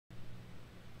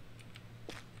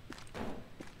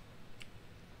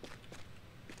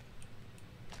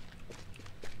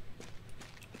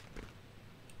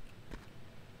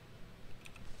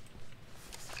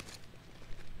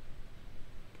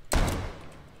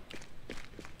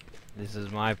This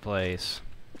is my place.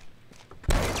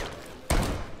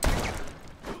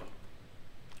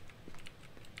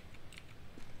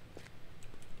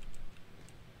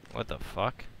 What the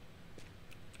fuck?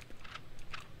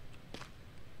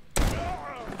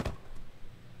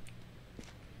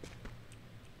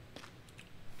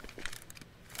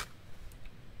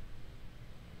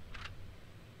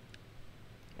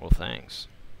 Well, thanks.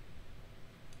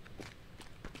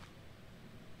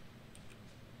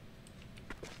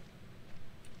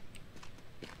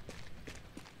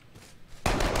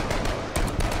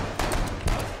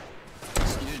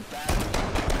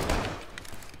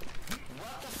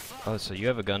 Oh, so you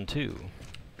have a gun too.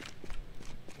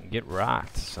 Get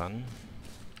rocked, son.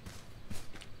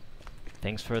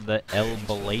 Thanks for the El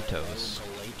Boletos.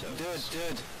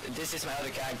 Dude, this is my other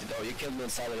character though. You killed me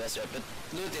inside the restaurant. But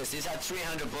look this, he's had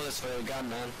 300 bullets for your gun,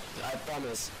 man. I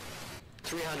promise.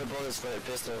 300 bullets for your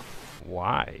pistol.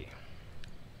 Why?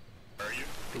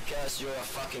 Because you're a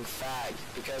fucking fag.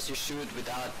 Because you shoot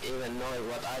without even knowing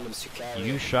what items you carry.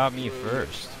 You shot me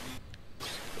first.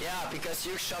 Yeah, because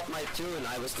you shot my tune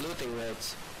I was looting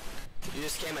with. You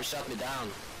just came and shot me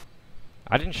down.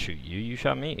 I didn't shoot you, you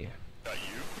shot me.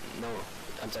 No,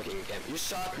 I'm talking again. You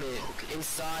shot me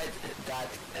inside that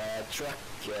truck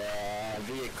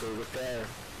vehicle repair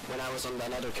when I was on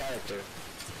another character.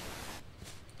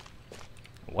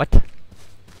 What?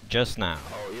 Just now.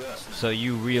 Oh, yeah. So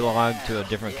you relogged to a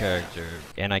different character,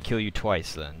 and I kill you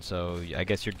twice then, so I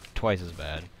guess you're twice as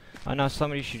bad. Oh no,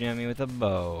 somebody's shooting at me with a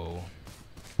bow.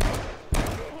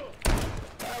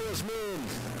 That was mean.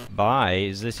 Bye,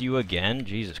 is this you again?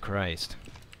 Jesus Christ.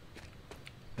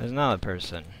 There's another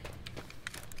person.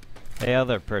 Hey,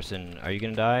 other person, are you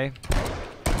gonna die?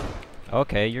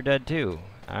 Okay, you're dead too.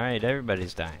 Alright,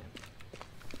 everybody's dying.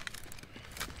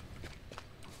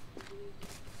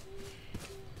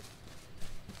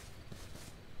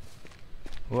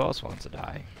 Who else wants to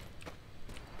die?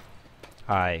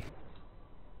 Hi.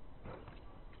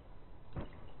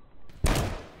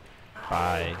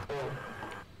 Bye.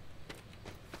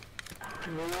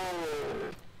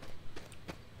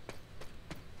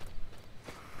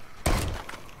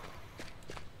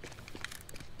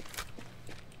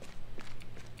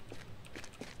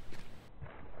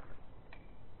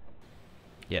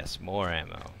 Yes, more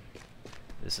ammo.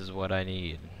 This is what I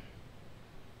need.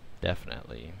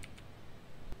 Definitely.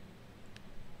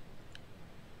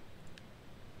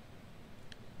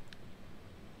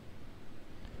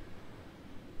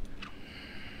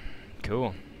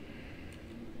 Cool.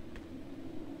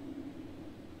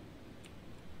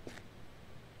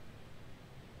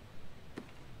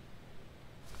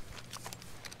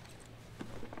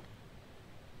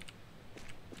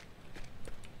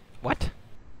 What?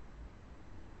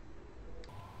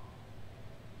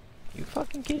 You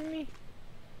fucking kidding me?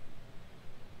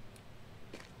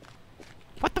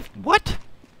 What the what?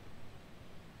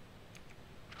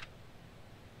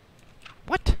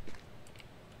 What?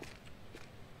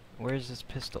 Where's this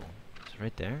pistol? It's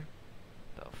right there.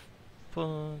 The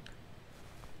fuck?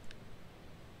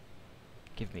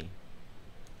 Give me.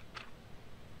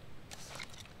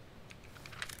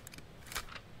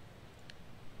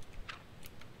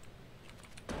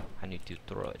 I need to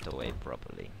throw it away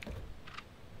properly.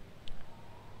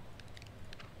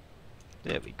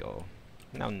 There we go.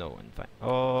 Now no one find.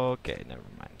 Okay, never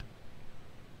mind.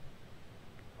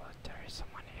 But there is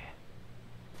someone here.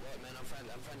 Wait, man, I'm friendly,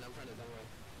 don't worry.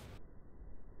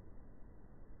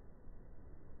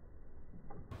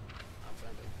 I'm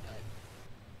friendly, alright.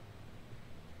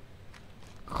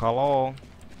 Hello.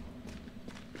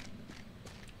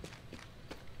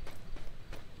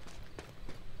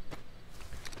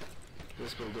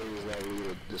 This building is now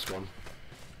looted, this one.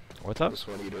 What's up? This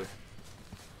one either.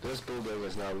 This building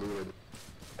is now looted,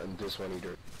 and this one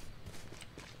either.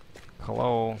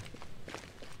 Hello.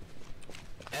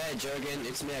 Hey Jurgen,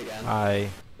 it's me again. Hi.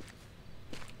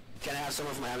 Can I have some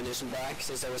of my ammunition back,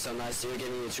 since I was so nice to you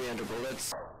giving me 300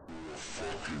 bullets?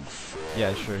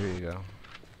 Yeah, sure, here you go.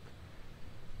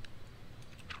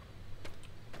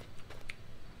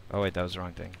 Oh wait, that was the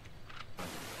wrong thing.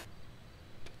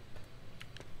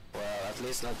 Well, at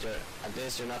least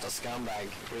you're not a scumbag,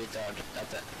 retard.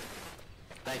 That's it.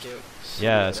 Thank you.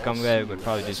 Yeah, a scumbag would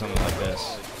probably do something like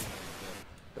this.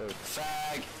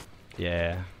 Fag!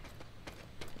 Yeah.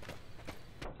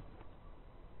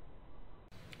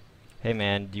 Hey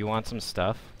man, do you want some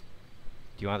stuff?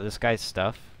 Do you want this guy's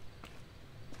stuff?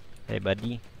 Hey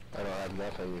buddy. I don't have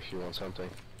nothing if you want something.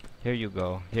 Here you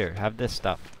go. Here, have this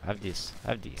stuff. Have this.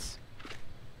 Have these.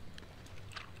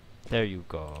 There you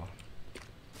go.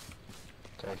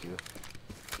 Thank you.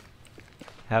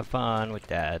 Have fun with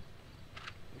that.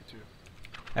 You too.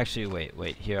 Actually,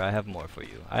 wait. Here, I have more for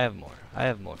you. I have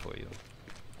more for you.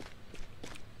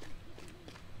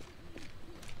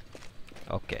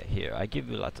 Okay, here. I give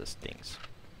you lots of things.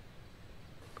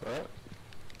 What?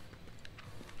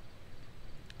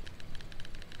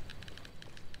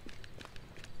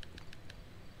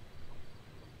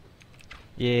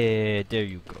 Yeah, there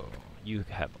you go. You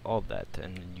have all that,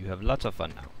 and you have lots of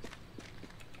fun now.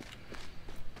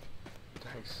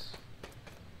 Thanks.